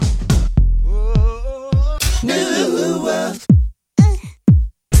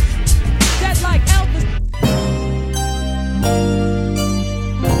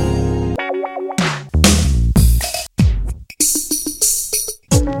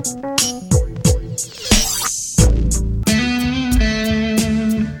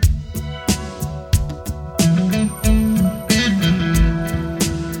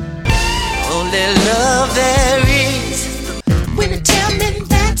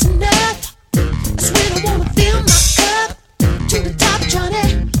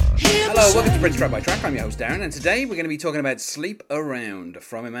Prince Track by Track. I'm your host Darren, and today we're going to be talking about Sleep Around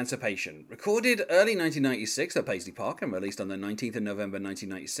from Emancipation. Recorded early 1996 at Paisley Park and released on the 19th of November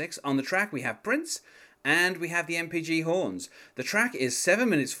 1996. On the track we have Prince and we have the MPG horns. The track is 7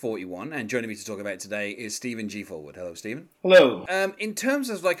 minutes 41, and joining me to talk about it today is Stephen G. Forward. Hello, Stephen. Hello. In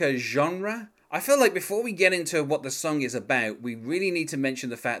terms of like a genre, I feel like before we get into what the song is about, we really need to mention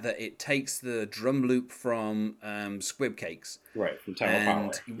the fact that it takes the drum loop from Squib Cakes. Right, from Tower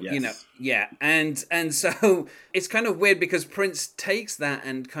Power. Yes. You know, yeah, and so it's kind of weird because Prince takes that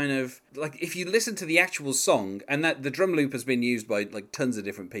and kind of like if you listen to the actual song, and that the drum loop has been used by like tons of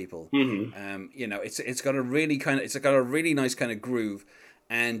different people. Mm-hmm. You know, it's got a really nice kind of groove.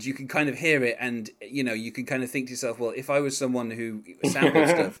 And you can kind of hear it, and you know you can kind of think to yourself, well, if I was someone who sampled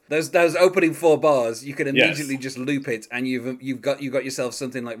stuff, those opening 4 bars, you could immediately just loop it, and you've got yourself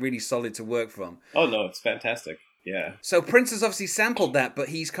something like really solid to work from. Oh no, it's fantastic. Yeah. So Prince has obviously sampled that, but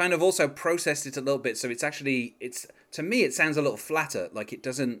he's kind of also processed it a little bit. So it's to me it sounds a little flatter, like it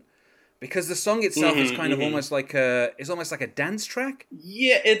doesn't. Because the song itself is kind of almost like a dance track.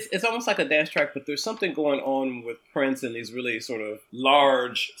 Yeah, it's almost like a dance track, but there's something going on with Prince and these really sort of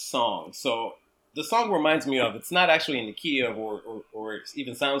large songs. So the song reminds me of, it's not actually in the key of or it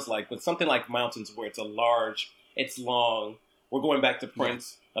even sounds like, but something like Mountains, where it's long. We're going back to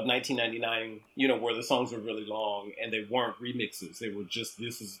Prince of 1999, you know, where the songs were really long and they weren't remixes. They were just,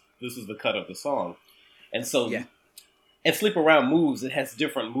 this is the cut of the song. And so... Yeah. And Sleep Around moves, it has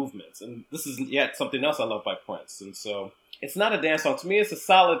different movements. And this is yet something else I love by Prince. And so it's not a dance song. To me, it's a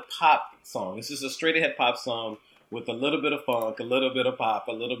solid pop song. It's just a straight ahead pop song with a little bit of funk, a little bit of pop,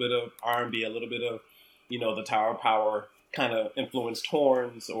 a little bit of R&B, a little bit of, you know, the Tower Power kind of influenced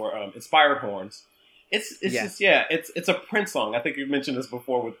horns or inspired horns. It's a Prince song. I think you mentioned this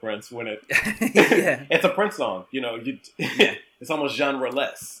before with Prince when it's a Prince song. You know, it's almost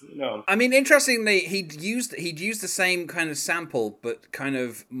genre-less. You know. I mean, interestingly, he'd used the same kind of sample, but kind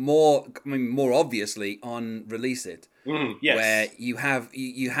of more obviously on Release It. Yes. Where you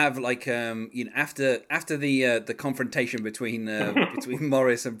have like you know after the confrontation between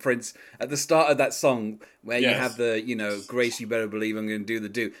Morris and Prince at the start of that song, where you have the, you know, Grace, you better believe I'm going to do the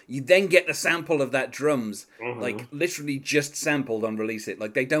do. You then get the sample of that drums, like literally just sampled on Release It.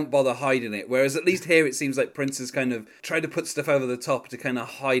 Like they don't bother hiding it. Whereas at least here it seems like Prince has kind of tried to put stuff over the top to kind of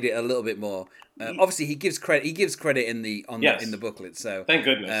hide it a little bit more. Obviously, he gives credit in the booklet. So thank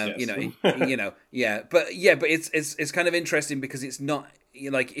goodness. But it's kind of interesting because it's not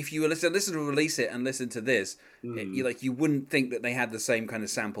like if you were listen to Release It and listen to this, you wouldn't think that they had the same kind of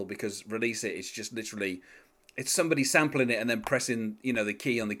sample, because Release It is just literally it's somebody sampling it and then pressing, you know, the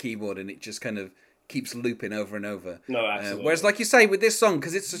key on the keyboard, and it just kind of keeps looping over and over. No, absolutely. Whereas, like you say, with this song,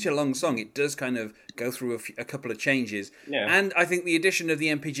 because it's such a long song, it does kind of go through a couple of changes. Yeah. And I think the addition of the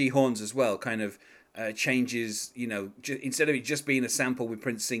MPG horns as well kind of changes, you know, instead of it just being a sample with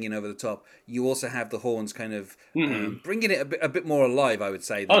Prince singing over the top, you also have the horns kind of bringing it a bit more alive, I would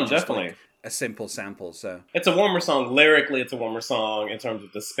say. Than just definitely. Like a simple sample. So it's a warmer song. Lyrically, it's a warmer song in terms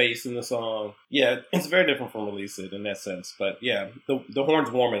of the space in the song. Yeah, it's very different from Release It in that sense. But yeah, the horns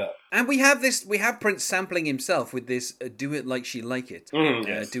warm it up. And we have Prince sampling himself with this Do It Like She Like It.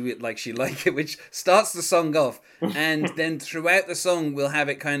 Do It Like She Like It, which starts the song off. And then throughout the song, we'll have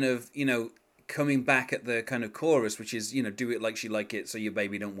it kind of, you know, coming back at the kind of chorus, which is, you know, do it like she like it so your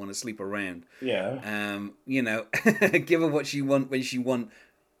baby don't want to sleep around. Yeah. You know, give her what she want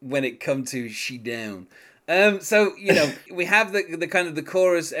when it come to she down. So, you know, we have the kind of the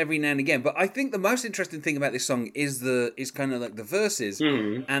chorus every now and again, but I think the most interesting thing about this song is kind of like the verses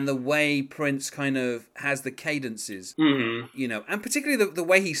and the way Prince kind of has the cadences, you know, and particularly the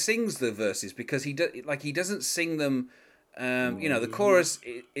way he sings the verses, because he doesn't sing them. You know, the chorus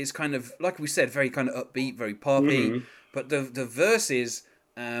is kind of, like we said, very kind of upbeat, very poppy, but the verses.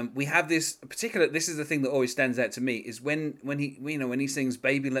 We have this is the thing that always stands out to me, is when he sings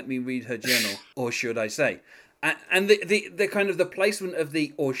 "Baby, let me read her journal," or should I say, and the kind of the placement of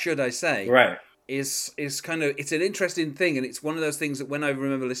the "or should I say" right is kind of, it's an interesting thing, and it's one of those things that when I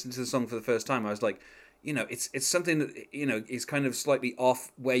remember listening to the song for the first time, I was like, you know, it's something that, you know, is kind of slightly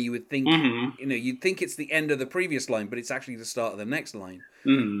off where you would think, you know, you'd think it's the end of the previous line, but it's actually the start of the next line.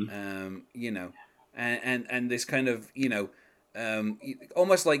 You know, and this kind of, you know.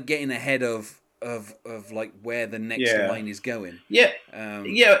 Almost like getting ahead of of like where the next Yeah. line is going. Yeah, Um,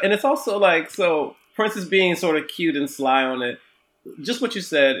 yeah, and it's also like, so Prince is being sort of cute and sly on it. Just what you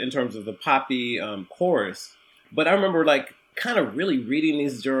said in terms of the poppy chorus. But I remember like kind of really reading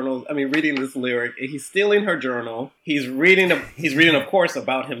these journals. I mean, reading this lyric. He's stealing her journal. He's reading, of course,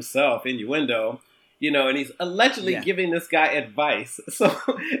 about himself, innuendo. And he's allegedly Yeah. giving this guy advice. So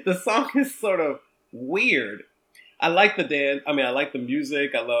the song is sort of weird. I like the dance. I mean, I like the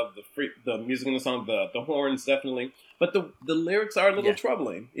music. I love the music in the song. The horns definitely, but the lyrics are a little Yeah.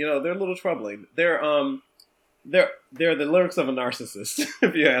 troubling. They're a little troubling. They're the lyrics of a narcissist,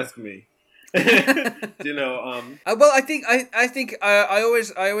 if you ask me. Well, I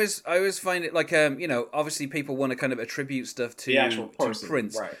always find it like obviously people want to kind of attribute stuff to the actual person, to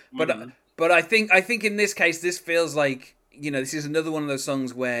Prince, right? but I think in this case this feels like this is another one of those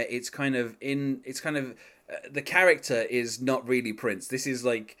songs where it's kind of the character is not really Prince. This is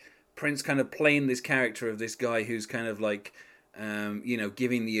like Prince kind of playing this character of this guy who's kind of like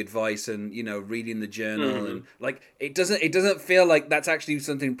giving the advice and reading the journal and like it doesn't feel like that's actually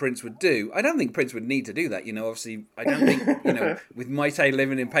something Prince would do. I don't think Prince would need to do that. Obviously I don't think with Maite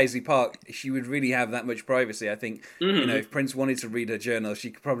living in Paisley Park she would really have that much privacy. I think if Prince wanted to read her journal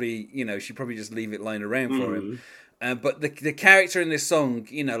she could probably she'd probably just leave it lying around for him. But the character in this song,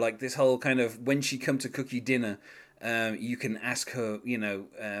 like this whole kind of when she come to cook you dinner, you can ask her,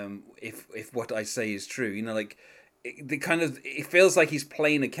 if what I say is true. Like it feels like he's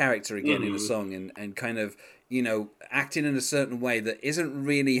playing a character again in a song and kind of acting in a certain way that isn't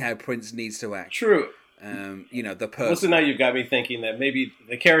really how Prince needs to act. True. The person. Well, so now you've got me thinking that maybe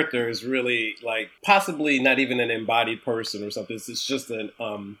the character is really like possibly not even an embodied person or something. It's just an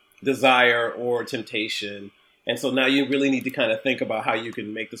desire or temptation. And so now you really need to kind of think about how you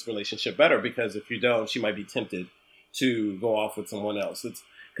can make this relationship better, because if you don't, she might be tempted to go off with someone else. It's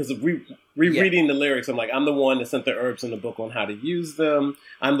because rereading the lyrics, I'm like, I'm the one that sent the herbs in the book on how to use them.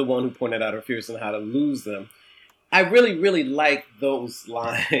 I'm the one who pointed out her fears and how to lose them. I really, really like those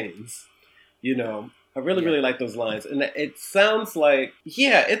lines. I really like those lines. And it sounds like,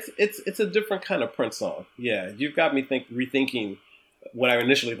 it's a different kind of Prince song. Yeah, you've got me rethinking what I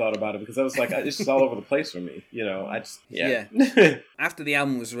initially thought about it, because I was like, it's just all over the place for me. After the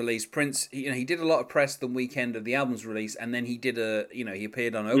album was released, Prince, he did a lot of press the weekend of the album's release, and then he did he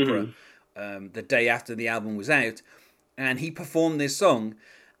appeared on Oprah the day after the album was out, and he performed this song.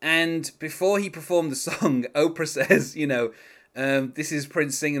 And before he performed the song, Oprah says, this is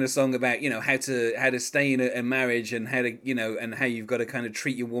Prince singing a song about how to stay in a marriage and how to and how you've got to kind of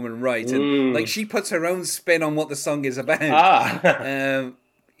treat your woman right, and like she puts her own spin on what the song is about.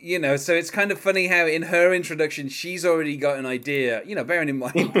 So it's kind of funny how in her introduction she's already got an idea. Bearing in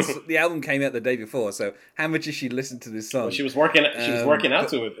mind the album came out the day before, so how much has she listened to this song? Well, she was working out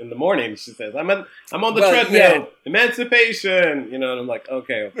to it in the morning. She says, "I'm on the treadmill, emancipation." And I'm like,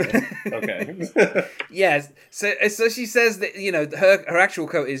 okay. Yes. So she says that her actual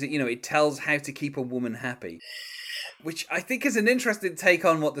quote is that it tells how to keep a woman happy, which I think is an interesting take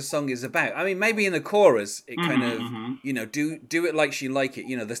on what the song is about. I mean, maybe in the chorus, it kind of, do it like she like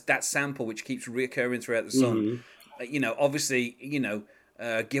it. That sample which keeps reoccurring throughout the song. Obviously,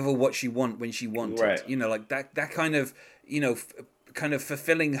 give her what she want when she wants it. Like that kind of, kind of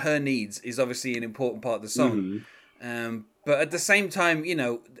fulfilling her needs is obviously an important part of the song. But at the same time,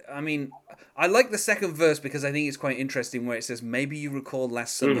 I mean, I like the second verse because I think it's quite interesting where it says, maybe you recall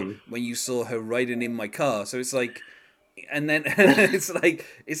last summer when you saw her riding in my car. So it's like, and then it's like,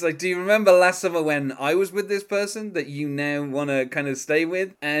 do you remember last summer when I was with this person that you now want to kind of stay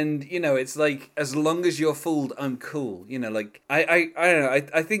with? And, it's like, as long as you're fooled, I'm cool. Like, I don't know.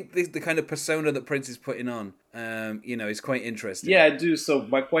 I think the kind of persona that Prince is putting on, is quite interesting. Yeah, I do. So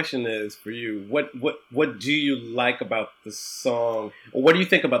my question is for you, what do you like about the song? Or what do you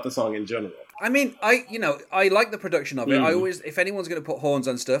think about the song in general? I mean, I like the production of it. I always, if anyone's going to put horns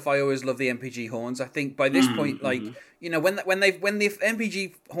on stuff, I always love the MPG horns. I think by this point, like, when the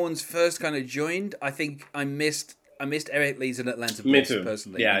MPG horns first kind of joined, I think I missed Eric Leeds and Atlanta Bliss. Me too.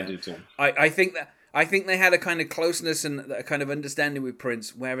 Personally. Yeah, I do too. I think they had a kind of closeness and a kind of understanding with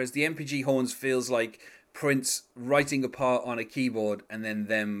Prince, whereas the MPG horns feels like Prince writing a part on a keyboard and then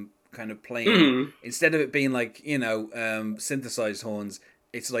them kind of playing instead of it being like synthesized horns.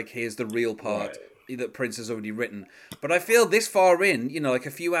 It's like, here's the real part that Prince has already written. But I feel this far in, like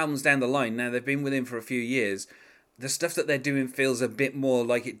a few albums down the line, now they've been with him for a few years, the stuff that they're doing feels a bit more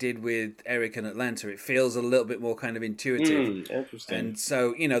like it did with Eric and Atlanta. It feels a little bit more kind of intuitive. Interesting. And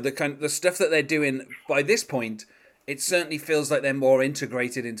so, the stuff that they're doing by this point, it certainly feels like they're more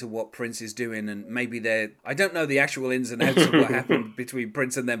integrated into what Prince is doing, and maybe I don't know the actual ins and outs of what happened between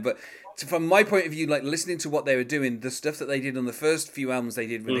Prince and them, but from my point of view, like listening to what they were doing, the stuff that they did on the first few albums they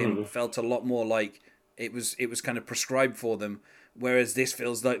did with him felt a lot more like it was kind of prescribed for them, whereas this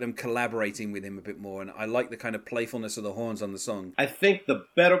feels like them collaborating with him a bit more, and I like the kind of playfulness of the horns on the song. I think the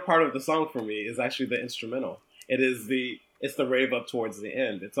better part of the song for me is actually the instrumental. It's the rave up towards the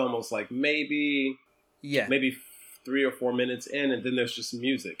end. It's almost like maybe 3 or 4 minutes in, and then there's just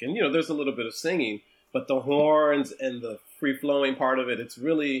music. And, there's a little bit of singing, but the horns and the free-flowing part of it, it's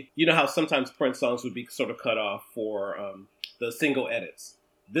really, how sometimes Prince songs would be sort of cut off for the single edits.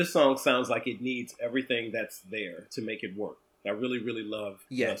 This song sounds like it needs everything that's there to make it work. I really, really love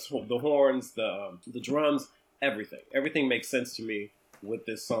the horns, the drums, everything. Everything makes sense to me with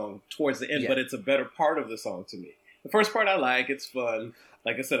this song towards the end, but it's a better part of the song to me. The first part I like, it's fun.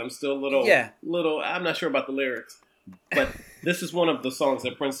 Like I said, I'm still I'm not sure about the lyrics, but this is one of the songs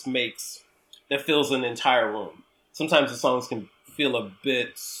that Prince makes that fills an entire room. Sometimes the songs can feel a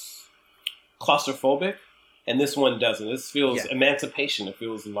bit claustrophobic, and this one doesn't. This feels emancipation. It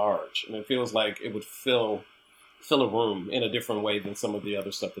feels large, and it feels like it would fill a room in a different way than some of the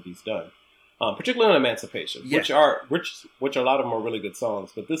other stuff that he's done. Particularly on Emancipation, which a lot of them are really good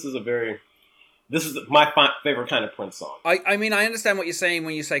songs, but this is my favorite kind of Prince song. I mean, I understand what you're saying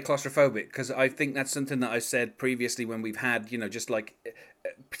when you say claustrophobic, because I think that's something that I've said previously when we've had, just like,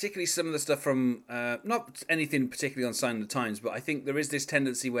 particularly some of the stuff from, not anything particularly on Sign of the Times, but I think there is this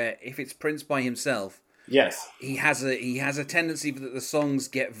tendency where if it's Prince by himself, yes, he has a tendency that the songs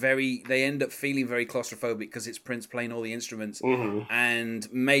they end up feeling very claustrophobic because it's Prince playing all the instruments, and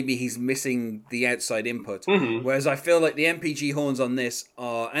maybe he's missing the outside input. Whereas I feel like the MPG horns on this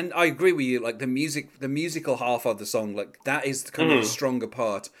are, and I agree with you, like the musical half of the song, like that is kind of the stronger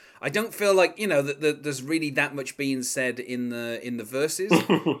part. I don't feel like that there's really that much being said in the verses.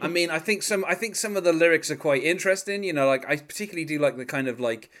 I mean, I think some of the lyrics are quite interesting. Like I particularly do like the kind of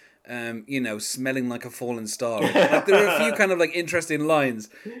like. Smelling like a fallen star. Like, there are a few kind of like interesting lines,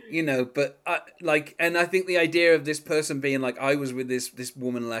 but and I think the idea of this person being like, I was with this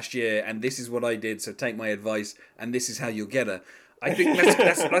woman last year and this is what I did, so take my advice and this is how you'll get her. I think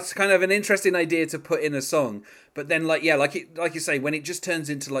that's kind of an interesting idea to put in a song. But then like you say, when it just turns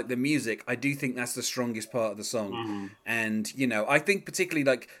into like the music, I do think that's the strongest part of the song. And I think particularly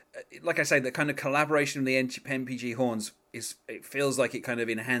like I say, the kind of collaboration of the MPG horns it feels like it kind of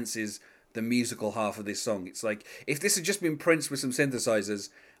enhances the musical half of this song. It's like if this had just been Prince with some synthesizers,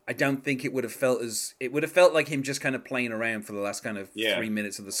 I don't think it would have felt like him just kind of playing around for the last kind of 3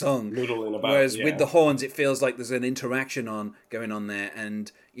 minutes of the song. Noodling about. Whereas with the horns, it feels like there's an interaction going on there,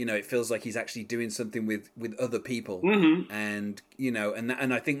 and it feels like he's actually doing something with other people, and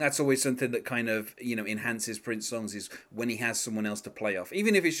and I think that's always something that kind of enhances Prince songs is when he has someone else to play off,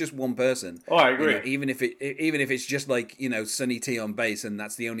 even if it's just one person. Oh, I agree. Even if it's just like Sonny T on bass and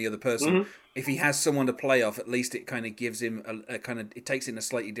that's the only other person. If he has someone to play off, at least it kind of gives him it takes it in a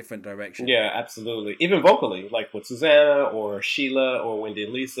slightly different direction. Yeah, absolutely. Even vocally, like with Susanna or Sheila or Wendy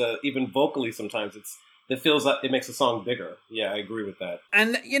and Lisa, even vocally sometimes it feels like it makes a song bigger. Yeah, I agree with that.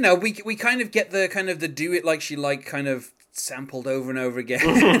 And we kind of get the do it like she like kind of sampled over and over again,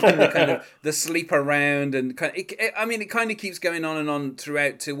 and the kind of the sleep around, and it kind of keeps going on and on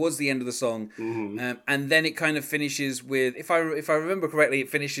throughout towards the end of the song, and then it kind of finishes with, if I remember correctly, it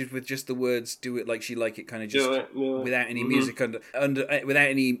finishes with just the words "do it like she like it," kind of just without any music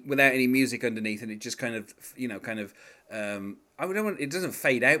without any music underneath, and it just kind of it doesn't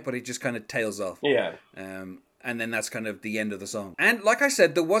fade out, but it just kind of tails off. Yeah. And then that's kind of the end of the song. And like I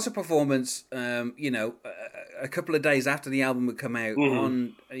said, there was a performance, a couple of days after the album had come out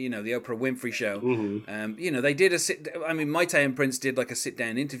on, the Oprah Winfrey Show. They did Maite and Prince did like a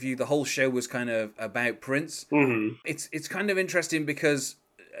sit-down interview. The whole show was kind of about Prince. It's kind of interesting because,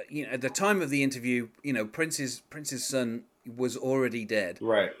 at the time of the interview, Prince's son was already dead.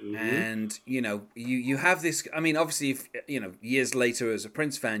 Right. And, you have this, obviously, if, years later as a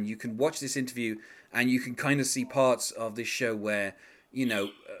Prince fan, you can watch this interview and you can kind of see parts of this show where,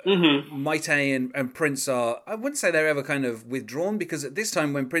 Maite and Prince are, I wouldn't say they're ever kind of withdrawn, because at this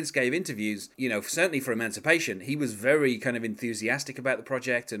time when Prince gave interviews, certainly for Emancipation, he was very kind of enthusiastic about the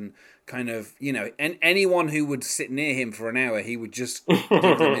project and kind of, and anyone who would sit near him for an hour, he would just give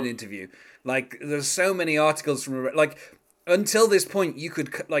them an interview. Like, there's so many articles from, like, until this point, you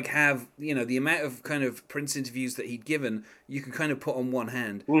could have the amount of kind of Prince interviews that he'd given, you could kind of put on one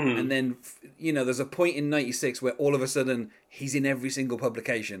hand, and then there's a point in '96 where all of a sudden he's in every single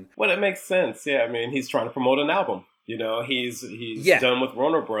publication. Well, it makes sense. Yeah, he's trying to promote an album. You know, he's Yeah. done with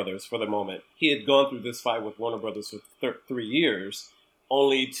Warner Brothers for the moment. He had gone through this fight with Warner Brothers for 3 years,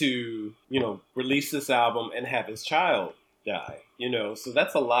 only to, you know, release this album and have his child die. You know, so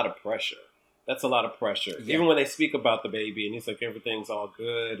that's a lot of pressure. That's a lot of pressure. Yeah. Even when they speak about the baby and he's like, everything's all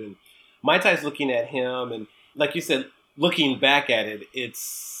good. And Mai Tai's looking at him, and like you said, looking back at it,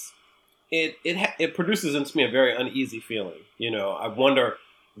 it produces into me a very uneasy feeling. You know, I wonder,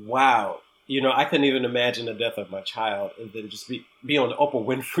 wow, you know, I couldn't even imagine the death of my child and then just be on the Oprah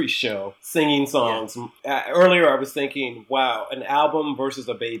Winfrey show singing songs. Yeah. Earlier, I was thinking, wow, an album versus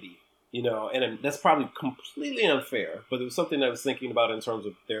a baby. You know, and that's probably completely unfair, but it was something I was thinking about in terms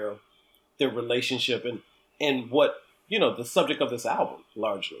of their relationship and what, you know, the subject of this album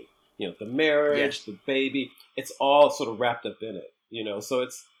largely. You know, the marriage, the baby, it's all sort of wrapped up in it, you know, so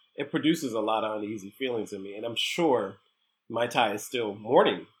it produces a lot of uneasy feelings in me. And I'm sure Mai Tai is still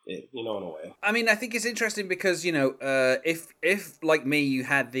mourning it, you know, in a way. I mean, I think it's interesting because, you know, if like me, you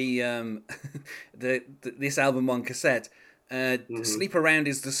had the this album on cassette, Sleep Around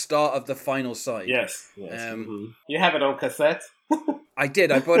is the start of the final side. Yes. You have it on cassette? I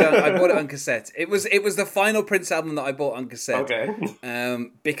did. I bought it on cassette. It was the final Prince album that I bought on cassette. Okay.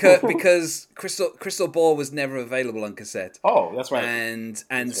 Because Crystal Ball was never available on cassette. Oh, that's right. And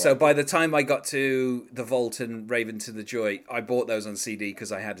that's so right. by the time I got to The Vault and Raven to the Joy, I bought those on CD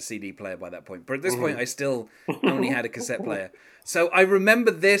because I had a CD player by that point. But at this point, I still only had a cassette player. So I remember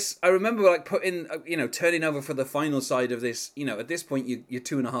this. I remember like putting, you know, turning over for the final side of this. You know, at this point you're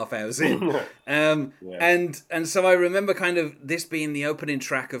 2.5 hours in, and so I remember kind of this being the opening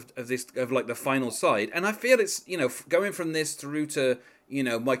track of like the final side. And I feel it's, you know, going from this through to, you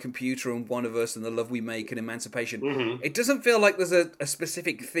know, My Computer and One of Us and The Love We Make and Emancipation. It doesn't feel like there's a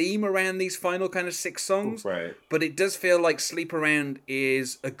specific theme around these final kind of 6 songs. Right. But it does feel like Sleep Around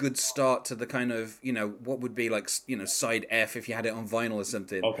is a good start to the kind of, you know, what would be like, you know, side F if you had it on vinyl or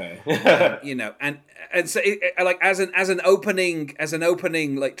something. Okay. You know, and so like as an opening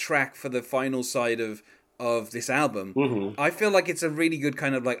like track for the final side of this album, I feel like it's a really good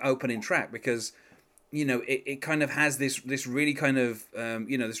kind of like opening track because, you know, it kind of has this really kind of,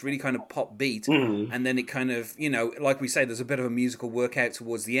 you know, this really kind of pop beat. And then it kind of, you know, like we say, there's a bit of a musical workout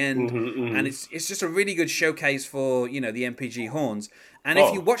towards the end. And it's just a really good showcase for, you know, the MPG horns. And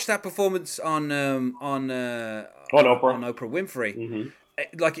if you watch that performance on Oprah Winfrey,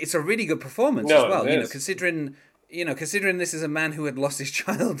 like it's a really good performance as well. You know, considering this is a man who had lost his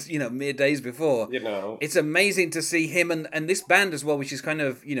child, you know, mere days before, you know, it's amazing to see him and this band as well, which is kind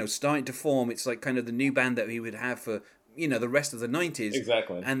of, you know, starting to form. It's like kind of the new band that he would have for, you know, the rest of the 90s.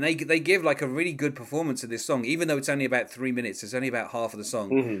 Exactly. And they give like a really good performance of this song, even though it's only about 3 minutes. It's only about half of the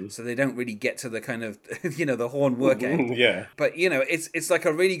song. So they don't really get to the kind of, you know, the horn workout. Yeah. But, you know, it's like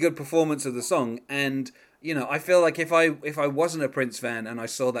a really good performance of the song. And, you know, I feel like if I wasn't a Prince fan and I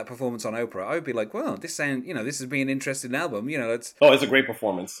saw that performance on Oprah, I would be like, well, this has been an interesting album. You know, it's a great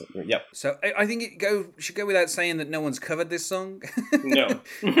performance. Yep. So I think should go without saying that no one's covered this song. No.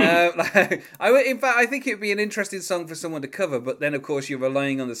 In fact, I think it'd be an interesting song for someone to cover. But then, of course, you're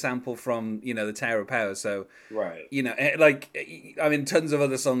relying on the sample from, you know, the Tower of Power. So right. You know, like I mean, tons of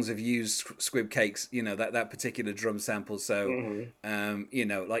other songs have used Squib Cakes. You know, that particular drum sample. So you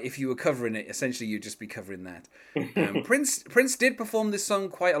know, like if you were covering it, essentially you'd just be covering that. Prince did perform this song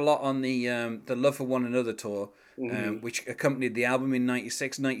quite a lot on the Love for One Another tour, which accompanied the album in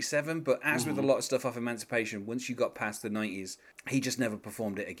 96, 97. But as with a lot of stuff off Emancipation, once you got past the 90s, he just never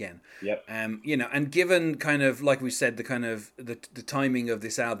performed it again. Yep. You know, and given kind of like we said, the kind of the timing of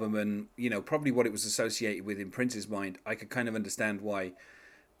this album, and you know probably what it was associated with in Prince's mind, I could kind of understand why.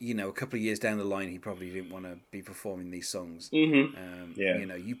 You know, a couple of years down the line, he probably didn't want to be performing these songs. You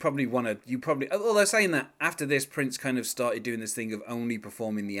know, you probably, although saying that, after this, Prince kind of started doing this thing of only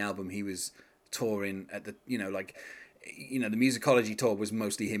performing the album he was touring at the, you know, like, you know, the Musicology tour was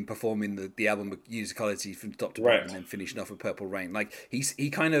mostly him performing the album Musicology from top to bottom and then finishing off with Purple Rain. Like, he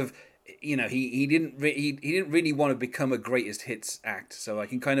kind of, you know, he didn't really want to become a greatest hits act. So I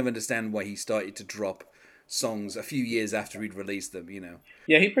can kind of understand why he started to drop songs a few years after he'd released them, you know.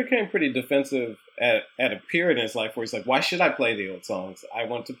 Yeah, he became pretty defensive at a period in his life where he's like, why should I play the old songs? I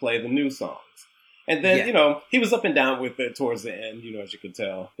want to play the new songs. And then, you know, he was up and down with it towards the end, you know, as you could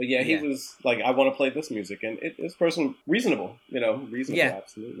tell. But yeah, he was like, I want to play this music. And it's reasonable, you know,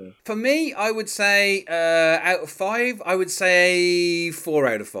 absolutely. For me, I would say out of 5, I would say 4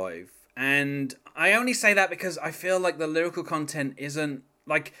 out of 5. And I only say that because I feel like the lyrical content isn't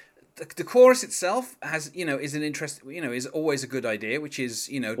like... The chorus itself has, you know, is an interest, you know, is always a good idea, which is,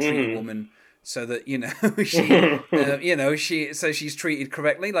 you know, treat a woman so that she's treated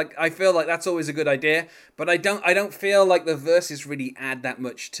correctly. Like, I feel like that's always a good idea, but I don't feel like the verses really add that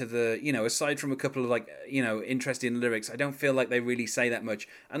much to the, aside from a couple of like, interesting lyrics. I don't feel like they really say that much.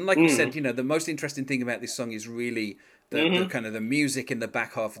 And like we said, the most interesting thing about this song is really the kind of the music in the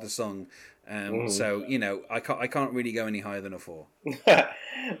back half of the song. So I can't really go any higher than a 4.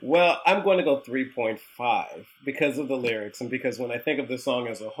 Well, I'm going to go 3.5 because of the lyrics, and because when I think of the song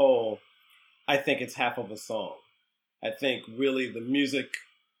as a whole, I think it's half of a song. I think really the music,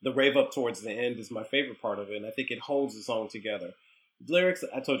 the rave up towards the end is my favorite part of it, and I think it holds the song together. The lyrics,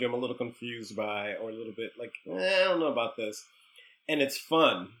 I told you I'm a little confused by, or a little bit like, I don't know about this. And it's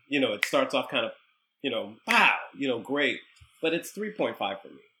fun. It starts off kind of, pow, great. But it's 3.5 for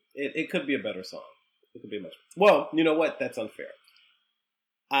me. It could be a better song. It could be much. Well, you know what? That's unfair.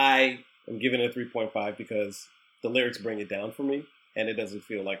 I am giving it a 3.5 because the lyrics bring it down for me, and it doesn't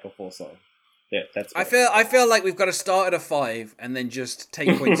feel like a full song. Yeah, that's. I feel like we've got to start at a 5 and then just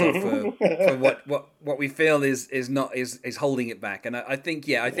take points off for what we feel is holding it back. And I think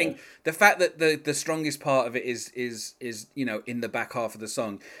the fact that the strongest part of it is in the back half of the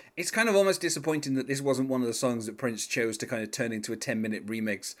song, it's kind of almost disappointing that this wasn't one of the songs that Prince chose to kind of turn into a 10-minute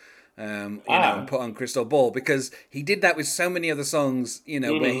remix. And put on Crystal Ball, because he did that with so many other songs,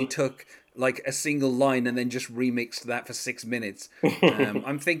 where he took like a single line and then just remixed that for 6 minutes.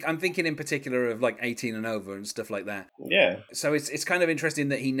 I'm thinking in particular of like 18 and Over and stuff like that. Yeah. So it's kind of interesting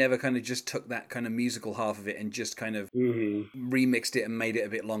that he never kind of just took that kind of musical half of it and just kind of remixed it and made it a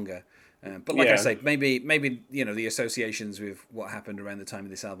bit longer. But like I say, maybe the associations with what happened around the time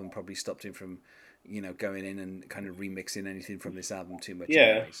of this album probably stopped him from going in and kind of remixing anything from this album too much. Yeah,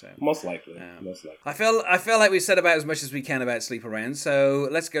 anyway, so. most likely. I feel like we've said about as much as we can about Sleep Around, so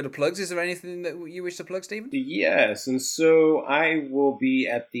let's go to plugs. Is there anything that you wish to plug, Stephen? Yes, and so I will be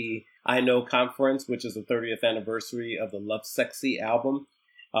at the I Know conference, which is the 30th anniversary of the Lovesexy album,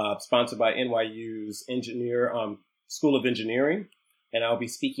 sponsored by NYU's School of Engineering, and I'll be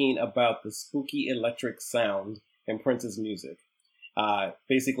speaking about the spooky electric sound in Prince's music.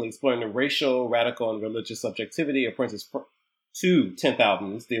 Basically exploring the racial, radical, and religious subjectivity of Prince's two 10th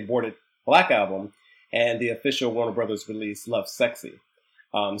albums, the aborted Black Album and the official Warner Brothers release, Lovesexy.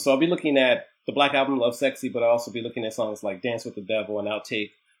 So I'll be looking at the Black Album, Lovesexy, but I'll also be looking at songs like Dance with the Devil, an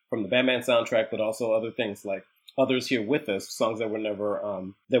outtake from the Batman soundtrack, but also other things like Others Here With Us, songs that were never,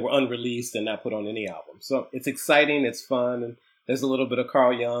 that were unreleased and not put on any album. So it's exciting, it's fun, and there's a little bit of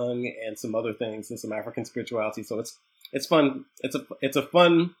Carl Jung and some other things and some African spirituality. So it's fun. It's a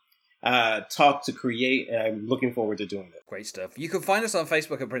fun talk to create, and I'm looking forward to doing it. Great stuff. You can find us on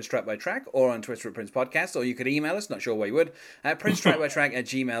Facebook at Prince Track by Track, or on Twitter at Prince Podcast, or you could email us, not sure why you would, at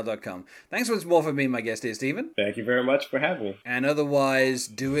princetrackbytrack@gmail.com. Thanks once more for being my guest here, Stephen. Thank you very much for having me. And otherwise,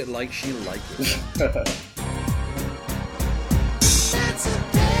 do it like she liked it.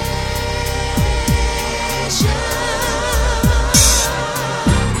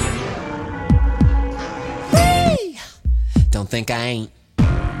 Don't think I ain't